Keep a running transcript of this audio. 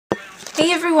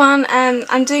Hey everyone,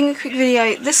 I'm doing a quick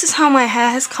video. This is how my hair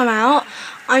has come out.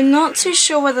 I'm not too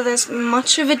sure whether there's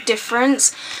much of a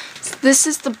difference. This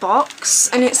is the box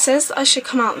and it says that I should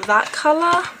come out that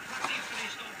colour.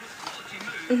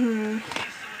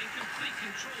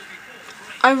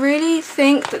 I really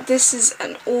think that this is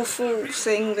an awful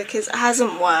thing because it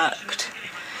hasn't worked.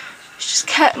 It's just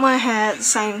kept my hair the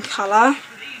same colour.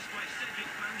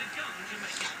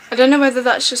 I don't know whether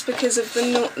that's just because of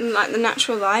the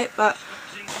natural light, but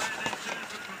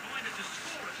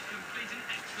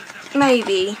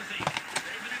maybe.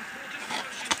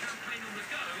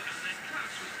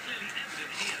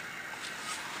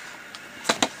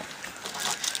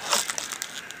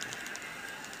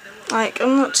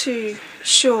 I'm not too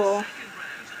sure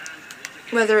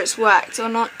whether it's worked or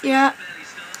not yet.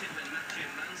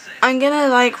 I'm gonna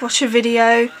watch a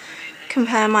video,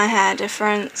 compare my hair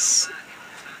difference,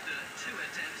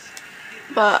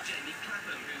 but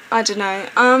I don't know.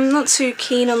 I'm not too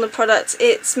keen on the product.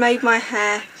 It's made my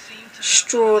hair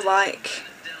straw-like,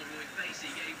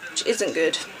 which isn't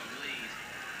good.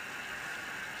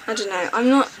 I don't know. I'm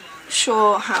not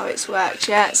sure how it's worked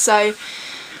yet, so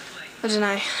I don't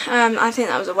know. I think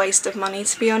that was a waste of money,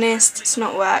 to be honest. It's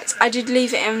not worked. I did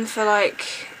leave it in for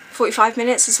 45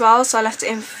 minutes as well, so I left it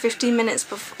in for 15 minutes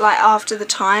before, after the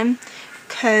time,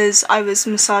 because I was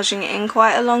massaging it in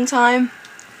quite a long time.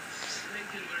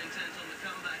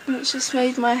 And it just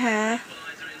made my hair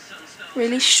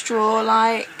really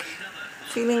straw-like,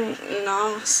 feeling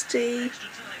nasty.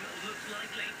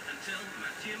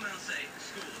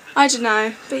 I don't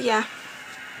know, but yeah.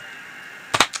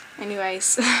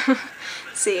 Anyways,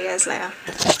 see you guys later.